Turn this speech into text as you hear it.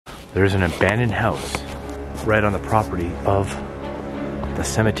There's an abandoned house right on the property of the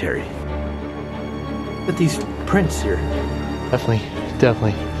cemetery. Look at these prints here.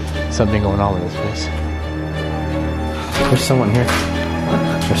 Definitely something going on with this place. There's someone here.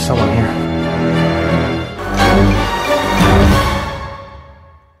 There's someone here.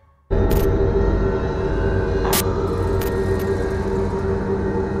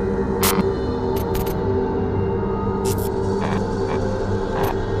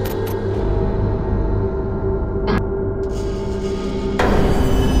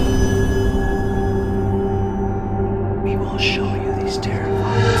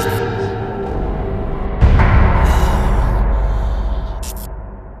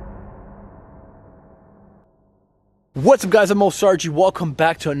 What's up guys, I'm Moe Sargi. Welcome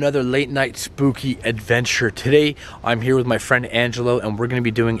back to another late night spooky adventure. Today I'm here with my friend Angelo and we're going to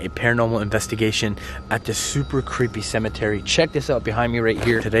be doing a paranormal investigation at this super creepy cemetery. Check this out behind me right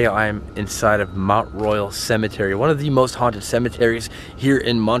here. Today I'm inside of Mount Royal Cemetery, one of the most haunted cemeteries here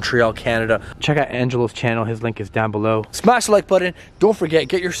in Montreal, Canada. Check out Angelo's channel, his link is down below. Smash the like button. Don't forget,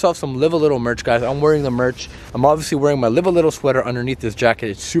 get yourself some Live a Little merch, guys. I'm wearing the merch. I'm obviously wearing my Live a Little sweater underneath this jacket.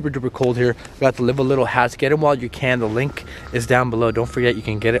 It's super duper cold here. Got the Live a Little hats. Get them while you can. The link is down below. Don't forget, you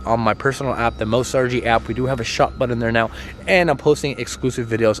can get it on my personal app, the Moe Sargi app. We do have a shop button there now, and I'm posting exclusive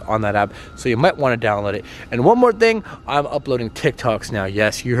videos on that app, so you might want to download it. And one more thing, I'm uploading TikToks now.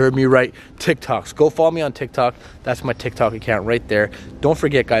 Yes, you heard me right, TikToks. Go follow me on TikTok. That's my TikTok account right there. Don't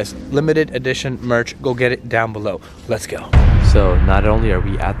forget guys, limited edition merch. Go get it down below. Let's go. So not only are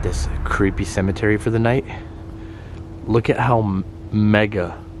we at this creepy cemetery for the night, look at how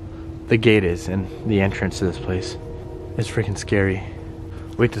mega the gate is and the entrance to this place. It's freaking scary.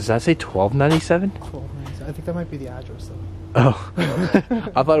 Wait, does that say 1297? 1297. I think that might be the address though. Oh.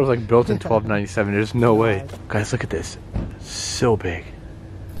 I thought it was like built in 1297. There's no way. Guys, look at this. So big.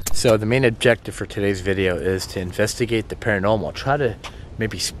 So the main objective for today's video is to investigate the paranormal. Try to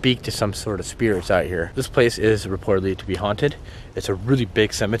maybe speak to some sort of spirits out here. This place is reportedly to be haunted. It's a really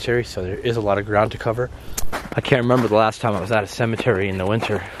big cemetery, so there is a lot of ground to cover. I can't remember the last time I was at a cemetery in the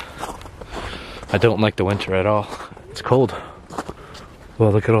winter. I don't like the winter at all. It's cold.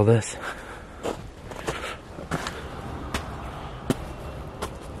 Well, look at all this.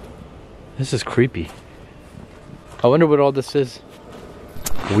 This is creepy. I wonder what all this is.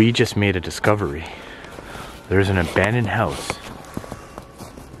 We just made a discovery. There's an abandoned house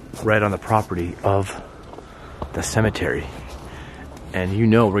right on the property of the cemetery. And you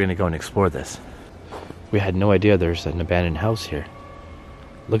know we're gonna go and explore this. We had no idea there's an abandoned house here.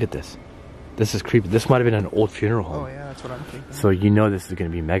 Look at this. This is creepy. This might have been an old funeral home. Oh yeah, that's what I'm thinking. So you know this is going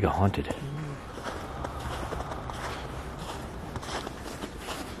to be mega haunted.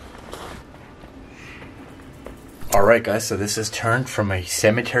 Alright guys, so this has turned from a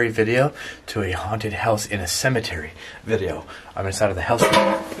cemetery video to a haunted house in a cemetery video. I'm inside of the house.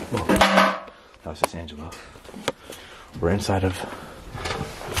 Whoa. That was just Angelo. We're inside of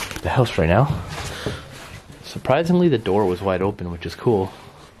the house right now. Surprisingly, the door was wide open, which is cool.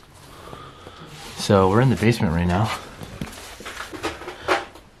 So we're in the basement right now.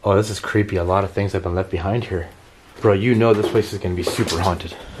 Oh, this is creepy. A lot of things have been left behind here. Bro, you know this place is going to be super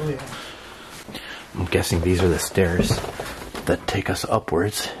haunted. Oh yeah. I'm guessing these are the stairs that take us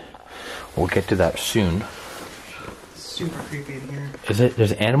upwards. We'll get to that soon. Super creepy in here. Is it?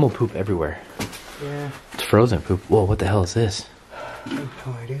 There's animal poop everywhere. Yeah. It's frozen poop. Whoa, what the hell is this? I have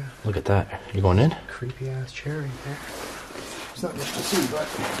no idea. Look at that. You going in? Creepy ass chair right there. It's not much to see, but...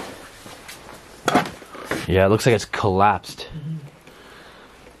 Yeah, it looks like it's collapsed.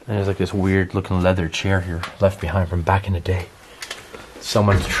 And there's like this weird looking leather chair here left behind from back in the day.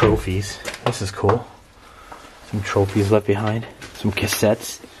 Someone's trophies. This is cool. Some trophies left behind. Some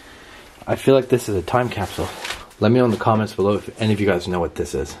cassettes. I feel like this is a time capsule. Let me know in the comments below if any of you guys know what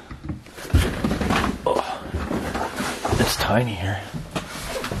this is. Oh, it's tiny here.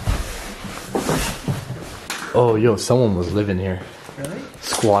 Oh, yo, someone was living here. Really?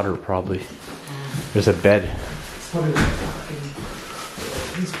 Squatter, probably. There's a bed.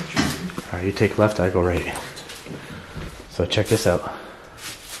 Alright, you take left, I go right. So check this out.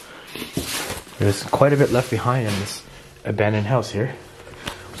 There's quite a bit left behind in this abandoned house here.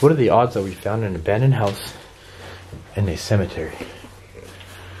 What are the odds that we found an abandoned house in a cemetery?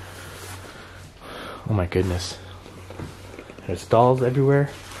 Oh my goodness. There's dolls everywhere.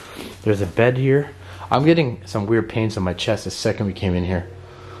 There's a bed here. I'm getting some weird pains on my chest the second we came in here.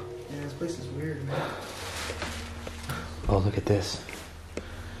 Yeah, this place is weird, man. Oh, look at this.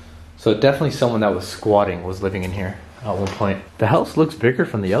 So definitely someone that was squatting was living in here at one point. The house looks bigger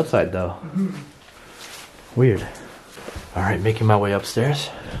from the outside though. Weird. Alright, making my way upstairs.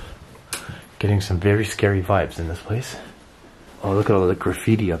 Getting some very scary vibes in this place. Oh, look at all the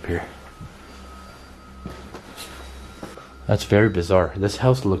graffiti up here. That's very bizarre. This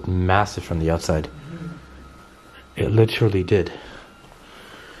house looked massive from the outside. It literally did.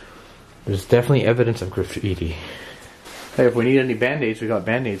 There's definitely evidence of graffiti. Hey, if we need any band-aids, we got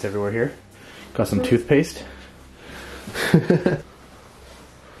band-aids everywhere here. Got some toothpaste.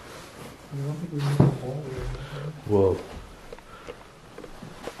 Whoa.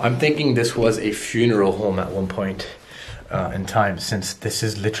 I'm thinking this was a funeral home at one point in time, since this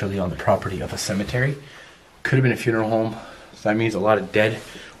is literally on the property of a cemetery. Could have been a funeral home, so that means a lot of dead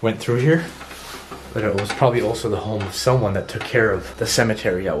went through here. But it was probably also the home of someone that took care of the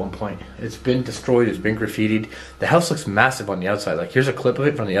cemetery at one point. It's been destroyed, it's been graffitied. The house looks massive on the outside. Like, here's a clip of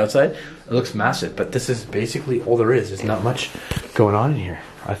it from the outside. It looks massive, but this is basically all there is. There's not much going on in here.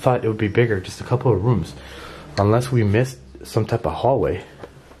 I thought it would be bigger, just a couple of rooms. Unless we missed some type of hallway.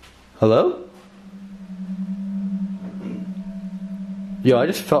 Hello? Yo, I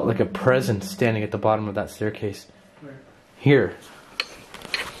just felt like a presence standing at the bottom of that staircase. Where? Here.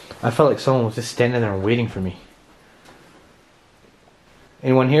 I felt like someone was just standing there and waiting for me.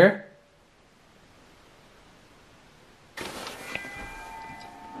 Anyone here?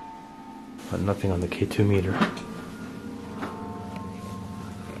 But nothing on the K2 meter.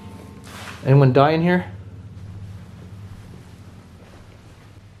 Anyone die in here?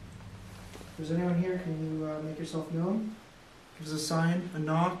 If there's anyone here, can you make yourself known? Give us a sign, a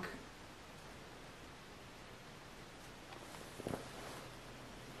knock.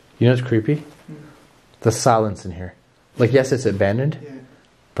 You know what's creepy? The silence in here. Like, yes, it's abandoned, Yeah.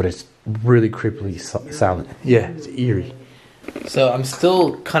 but it's really creepily silent. Yeah, it's eerie. So I'm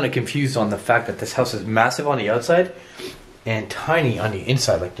still kind of confused on the fact that this house is massive on the outside and tiny on the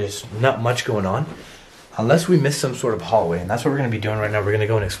inside. Like, there's not much going on. Unless we miss some sort of hallway, and that's what we're going to be doing right now. We're going to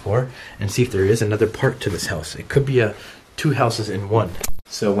go and explore and see if there is another part to this house. It could be two houses in one.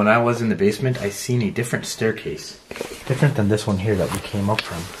 So when I was in the basement, I seen a different staircase. Different than this one here that we came up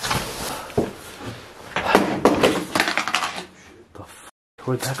from. The f***?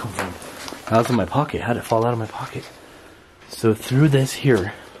 Where'd that come from? That was in my pocket. How'd it fall out of my pocket? So through this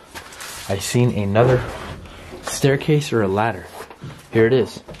here, I seen another staircase or a ladder. Here it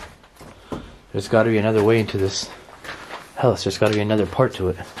is. There's got to be another way into this house. There's got to be another part to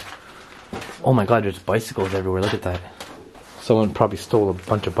it. Oh my god, there's bicycles everywhere. Look at that. Someone probably stole a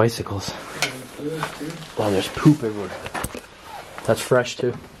bunch of bicycles. Oh, there's poop everywhere. That's fresh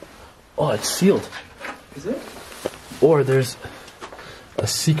too. Oh, it's sealed. Is it? Or there's a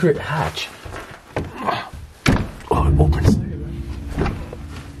secret hatch. Oh, it opens.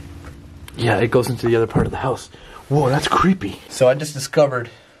 Yeah, it goes into the other part of the house. Whoa, that's creepy. So I just discovered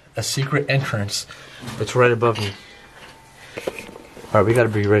a secret entrance that's right above me. Alright, we gotta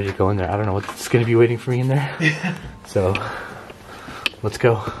be ready to go in there. I don't know what's gonna be waiting for me in there. So, let's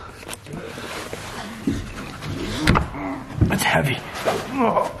go. It's heavy.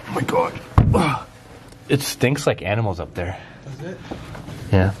 Oh my god. It stinks like animals up there. Does it?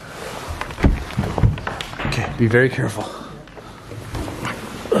 Yeah. Okay, be very careful.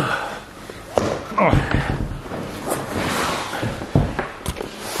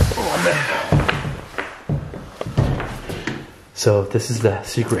 So this is the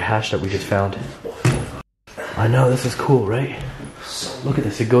secret hatch that we just found. I know, this is cool, right? Look at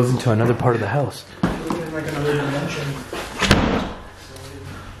this, it goes into another part of the house. Like another dimension.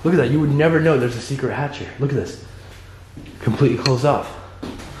 Look at that, you would never know there's a secret hatch here. Look at this. Completely closed off.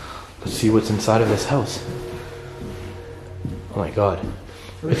 Let's see what's inside of this house. Oh my god. I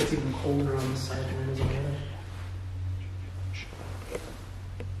think it's even colder on the side than it is on the other.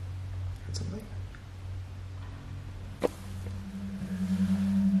 Heard something?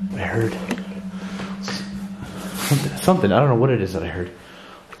 I heard something. I don't know what it is that I heard.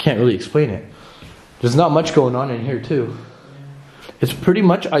 I can't really explain it. There's not much going on in here too. It's pretty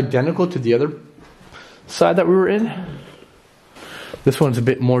much identical to the other side that we were in. This one's a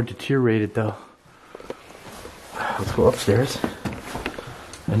bit more deteriorated though. Let's go upstairs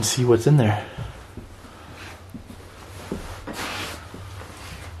and see what's in there.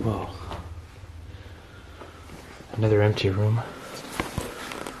 Whoa. Another empty room.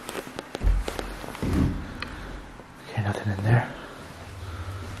 Okay, nothing in there.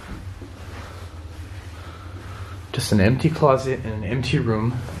 Just an empty closet and an empty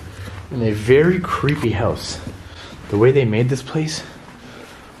room in a very creepy house. The way they made this place,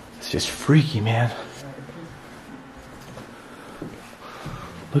 it's just freaky, man.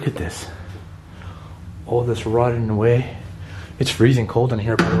 Look at this. All this rotting away. It's freezing cold in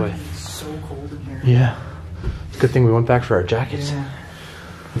here, by the way. It's so cold in here. Yeah. Good thing we went back for our jackets. Yeah.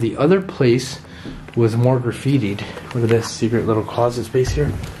 The other place was more graffitied. Look at this secret little closet space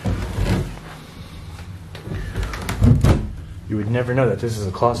here. You would never know that this is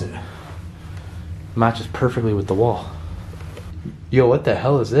a closet. Matches perfectly with the wall. Yo, what the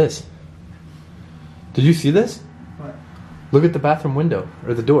hell is this? Did you see this? What? Look at the bathroom window,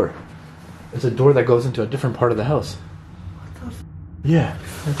 or the door. It's a door that goes into a different part of the house. What the f? Yeah.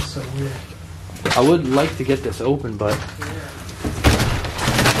 That's so weird. I would like to get this open, but... Yeah.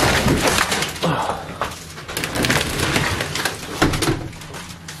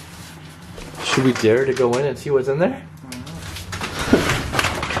 Should we dare to go in and see what's in there?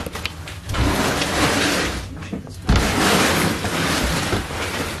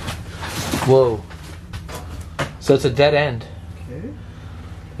 Whoa. So it's a dead end. Okay.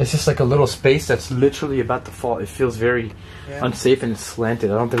 It's just like a little space that's literally about to fall. It feels very unsafe and it's slanted.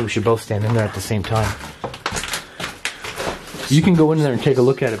 I don't think we should both stand in there at the same time. You can go in there and take a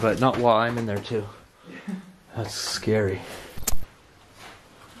look at it, but not while I'm in there too. That's scary.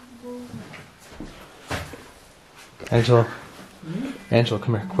 Angelo. Angelo,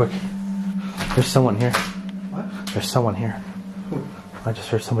 come here, quick. There's someone here. What? There's someone here. Who? I just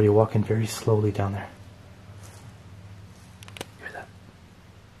heard somebody walking very slowly down there. You hear that?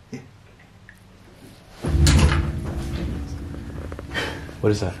 Yeah.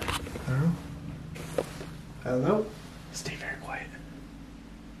 What is that? I don't know. Hello? Stay very quiet.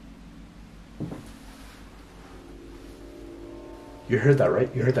 You heard that,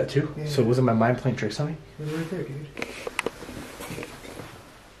 right? You heard that too? Yeah. So wasn't my mind playing tricks on me? It was right there, dude.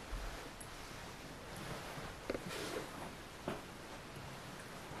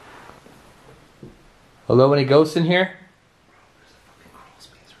 Hello, any ghosts in here?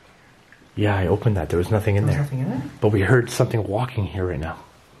 Yeah, I opened that. There was nothing in there. Nothing in it? But we heard something walking here right now.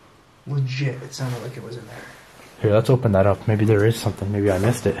 Legit, it sounded like it was in there. Here, let's open that up. Maybe there is something. Maybe I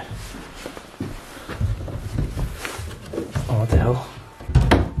missed it. Oh, what the hell?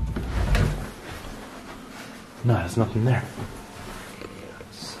 No, there's nothing there.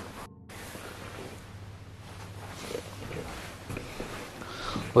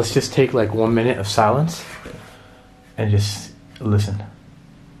 Let's just take like 1 minute of silence and just listen.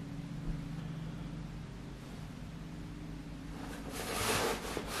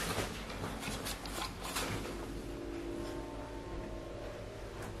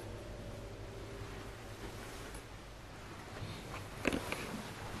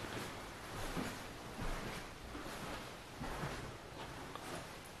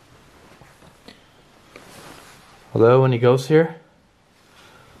 Hello, any ghosts here?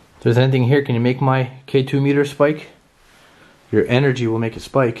 If there's anything here, can you make my K2 meter spike? Your energy will make it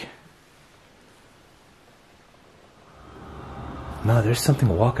spike. No, there's something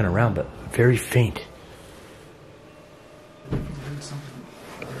walking around, but very faint.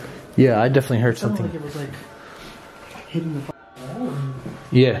 Yeah, I definitely heard something. Like it was like hitting the wall.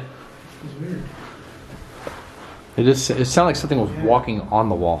 Yeah. It was weird. It sounded like something was walking on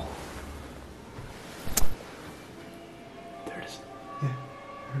the wall. There it is. Yeah,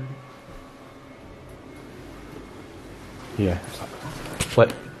 I heard it. Yeah.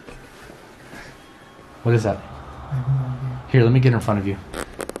 What? What is that? Here, let me get in front of you.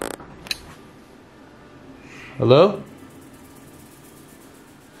 Hello?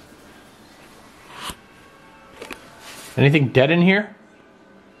 Anything dead in here?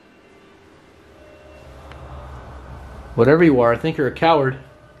 Whatever you are, I think you're a coward.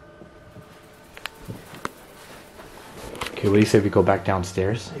 Okay, what do you say we go back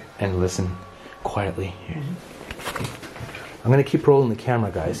downstairs and listen quietly here? I'm gonna keep rolling the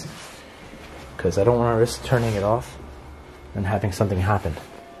camera, guys, because I don't want to risk turning it off and having something happen.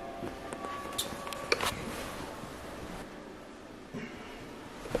 Do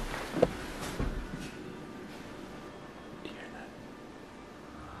you hear that?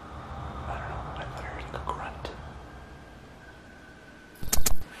 I don't know. I thought I heard like a grunt.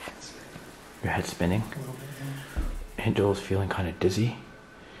 Your head spinning. Angel's feeling kind of dizzy,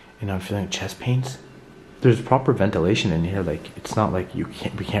 and I'm feeling chest pains. There's proper ventilation in here. Like, it's not like we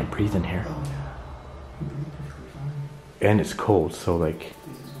can't breathe in here. Oh, yeah. And it's cold, so like.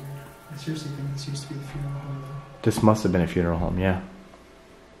 This is weird. I seriously think this used to be the funeral home, though. This must have been a funeral home, yeah.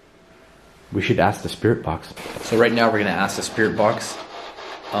 We should ask the spirit box. So right now we're gonna ask the spirit box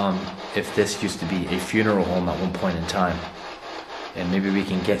if this used to be a funeral home at one point in time. And maybe we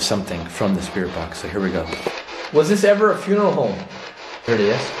can get something from the spirit box. So here we go. Was this ever a funeral home? Here it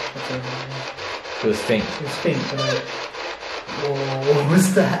is. That's over there. It was faint. It was faint, but I... Whoa, what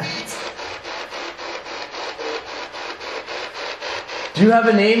was that? Do you have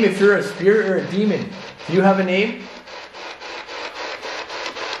a name if you're a spirit or a demon? Do you have a name?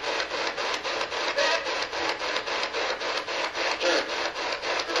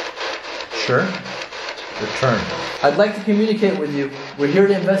 Return. Return. I'd like to communicate with you. We're here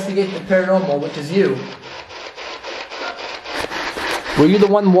to investigate the paranormal, which is you. Were you the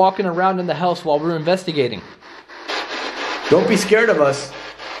one walking around in the house while we were investigating? Don't be scared of us.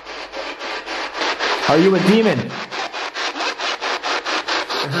 Are you a demon?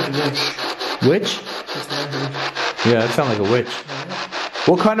 I heard a witch. Witch? That's what I heard. Yeah, that sounds like a witch.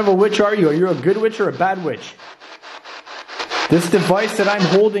 What kind of a witch are you? Are you a good witch or a bad witch? This device that I'm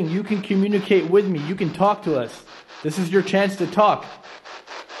holding, you can communicate with me. You can talk to us. This is your chance to talk.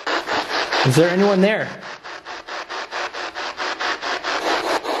 Is there anyone there?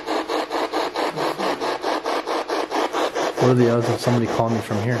 What are the odds of somebody calling me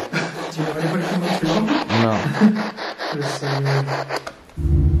from here? Do you know anybody from Montreal? No.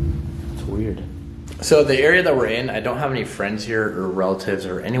 It's weird. So the area that we're in, I don't have any friends here or relatives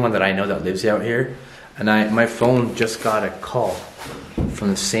or anyone that I know that lives out here. And my phone just got a call from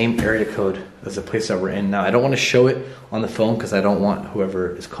the same area code as the place that we're in now. I don't want to show it on the phone because I don't want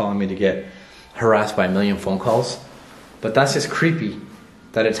whoever is calling me to get harassed by a million phone calls. But that's just creepy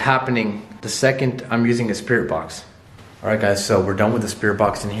that it's happening the second I'm using a spirit box. Alright guys, so we're done with the spirit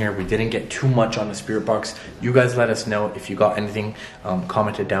box in here. We didn't get too much on the spirit box. You guys let us know if you got anything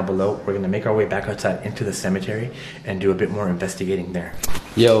commented down below. We're going to make our way back outside into the cemetery and do a bit more investigating there.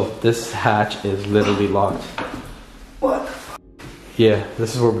 Yo, this hatch is literally locked. What? Yeah,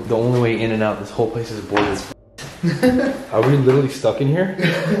 this is where the only way in and out. This whole place is boarded. Are we literally stuck in here?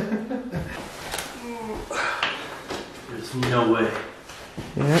 There's no way.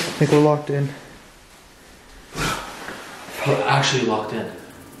 Yeah, I think we're locked in. We're actually locked in.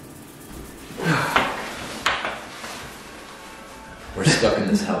 We're stuck in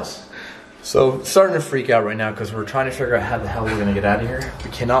this house. So it's starting to freak out right now because we're trying to figure out how the hell we're gonna get out of here. We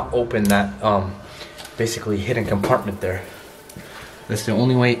cannot open that basically hidden compartment there. That's the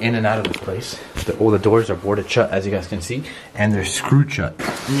only way in and out of this place. All the doors are boarded shut, as you guys can see, and they're screwed shut.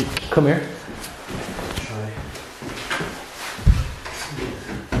 Come here.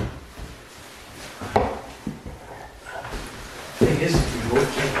 If you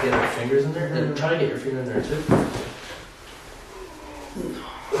both can't get our fingers in there, then try to get your finger in there too.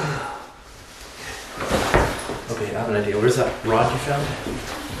 Okay, I have an idea. Where's that rod you found?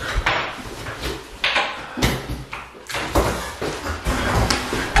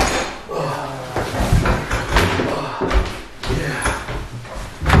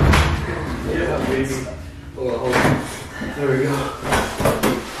 Yeah, baby. Hold on. There we go.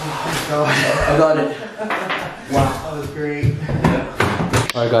 Oh, I got it. Wow. That was great.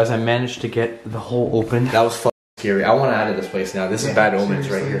 Alright guys, I managed to get the hole open. That was fucking scary. I want to out of this place now. This is bad omens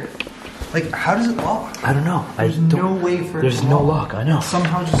right here. Like, how does it lock? I don't know. There's no way for it There's to no lock. lock, I know.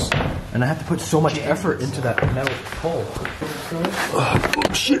 Somehow just... And I have to put so much effort into that metal hole.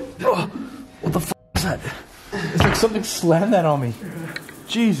 Oh shit. Oh, what the fuck is that? It's like something slammed that on me.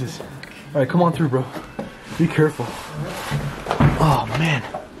 Jesus. Alright, come on through, bro. Be careful. Oh man.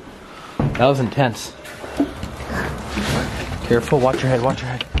 That was intense. Careful, watch your head, watch your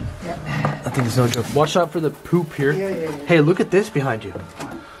head. I think it's no joke. Watch out for the poop here. Yeah. Hey, look at this behind you.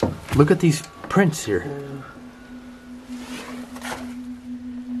 Look at these prints here.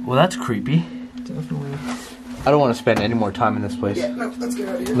 Well, that's creepy. Definitely. I don't want to spend any more time in this place. Yeah, no, let's get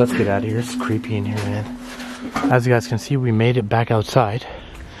out of here. Let's get out of here. It's creepy in here, man. As you guys can see, we made it back outside.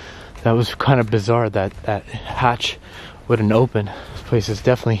 That was kind of bizarre that that hatch wouldn't open. This place is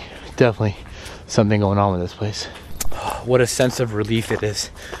definitely something going on with this place. What a sense of relief it is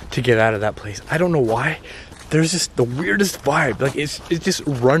to get out of that place. I don't know why. There's just the weirdest vibe. Like it just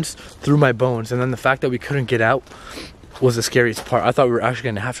runs through my bones. And then the fact that we couldn't get out was the scariest part. I thought we were actually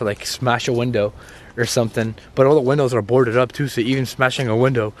gonna have to like smash a window or something. But all the windows are boarded up too, so even smashing a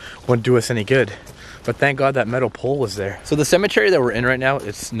window wouldn't do us any good. But thank God that metal pole was there. So the cemetery that we're in right now,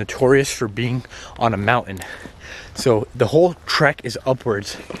 it's notorious for being on a mountain. So the whole trek is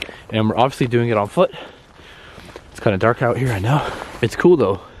upwards. And we're obviously doing it on foot. It's kind of dark out here, I know. It's cool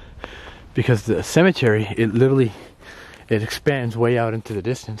though, because the cemetery, it expands way out into the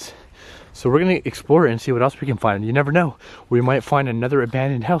distance. So we're gonna explore it and see what else we can find. You never know, we might find another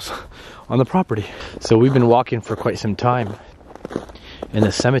abandoned house on the property. So we've been walking for quite some time in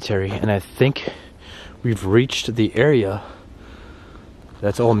the cemetery, and I think we've reached the area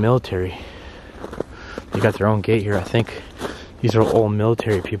that's all military. They got their own gate here. I think these are all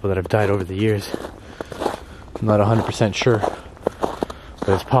military people that have died over the years. I'm not 100% sure, but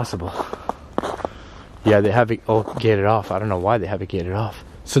it's possible. Yeah, they have it all gated off. I don't know why they have it gated off.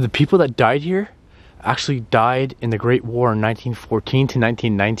 So the people that died here actually died in the Great War in 1914 to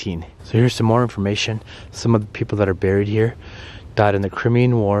 1919. So here's some more information. Some of the people that are buried here Died in the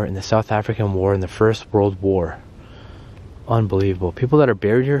Crimean War, in the South African War, in the First World War. Unbelievable. People that are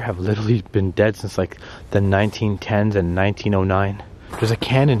buried here have literally been dead since like the 1910s and 1909. There's a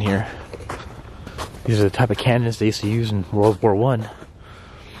cannon here. These are the type of cannons they used to use in World War I.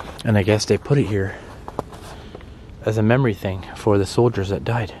 And I guess they put it here as a memory thing for the soldiers that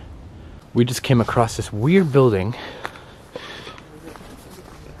died. We just came across this weird building.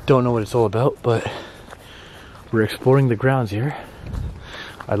 Don't know what it's all about, but we're exploring the grounds here.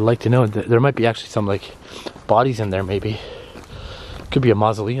 I'd like to know that there might be actually some like bodies in there, maybe. Could be a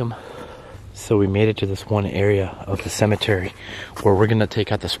mausoleum. So we made it to this one area of the cemetery where we're gonna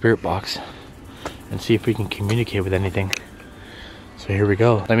take out the spirit box and see if we can communicate with anything. So here we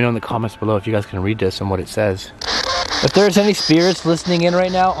go. Let me know in the comments below if you guys can read this and what it says. If there's any spirits listening in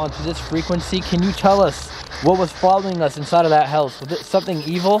right now onto this frequency, can you tell us what was following us inside of that house? Was it something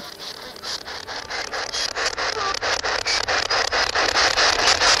evil?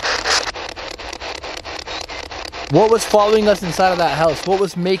 What was following us inside of that house? What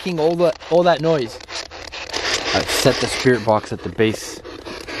was making all that noise? I've set the spirit box at the base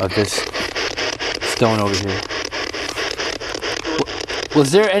of this stone over here.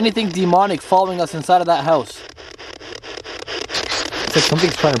 Was there anything demonic following us inside of that house? It's like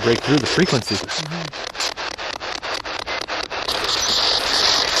something's trying to break through the frequency.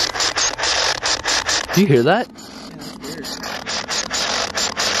 Do you hear that?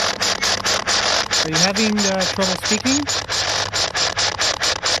 Are you having trouble speaking?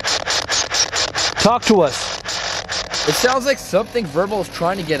 Talk to us. It sounds like something verbal is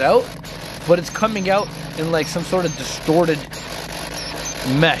trying to get out, but it's coming out in like some sort of distorted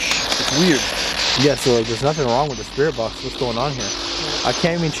mesh. It's weird. Yeah, so like, there's nothing wrong with the spirit box. What's going on here? I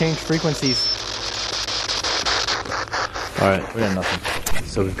can't even change frequencies. Alright, we got nothing.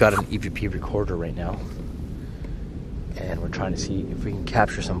 So we've got an EVP recorder right now. And we're trying to see if we can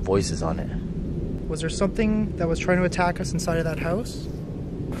capture some voices on it. Was there something that was trying to attack us inside of that house?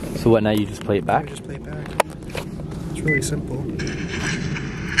 So what, now you just play it back? Just play it back. It's really simple. If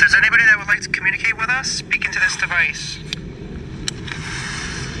there's anybody that would like to communicate with us, speak into this device.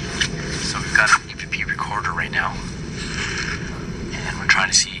 So we've got an EVP recorder right now. And we're trying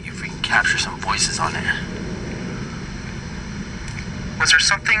to see if we can capture some voices on it. Was there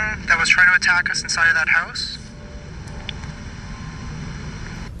something that was trying to attack us inside of that house?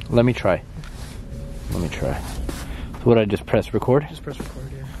 Let me try. Let me try. So what, I just press record? Just press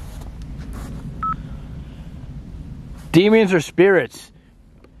record, yeah. Demons or spirits?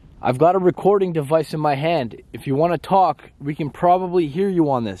 I've got a recording device in my hand. If you want to talk, we can probably hear you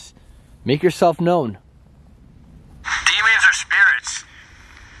on this. Make yourself known. Demons or spirits?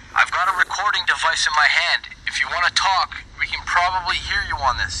 I've got a recording device in my hand. If you want to talk, we can probably hear you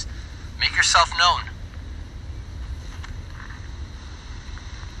on this. Make yourself known.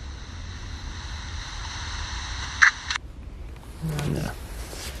 Yeah.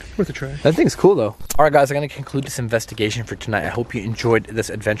 Worth a try. That thing's cool though. Alright guys, I'm going to conclude this investigation for tonight. I hope you enjoyed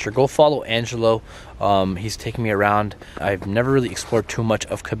this adventure. Go follow Angelo. He's taking me around. I've never really explored too much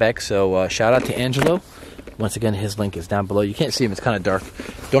of Quebec, so shout out to Angelo. Once again, his link is down below. You can't see him, it's kind of dark.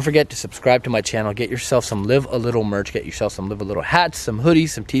 Don't forget to subscribe to my channel. Get yourself some Live a Little merch. Get yourself some Live a Little hats, some hoodies,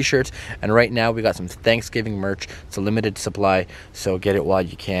 some t-shirts. And right now, we got some Thanksgiving merch. It's a limited supply, so get it while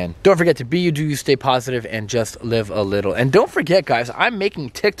you can. Don't forget to be you, do you, stay positive, and just live a little. And don't forget, guys, I'm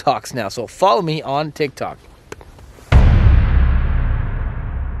making TikToks now, so follow me on TikTok.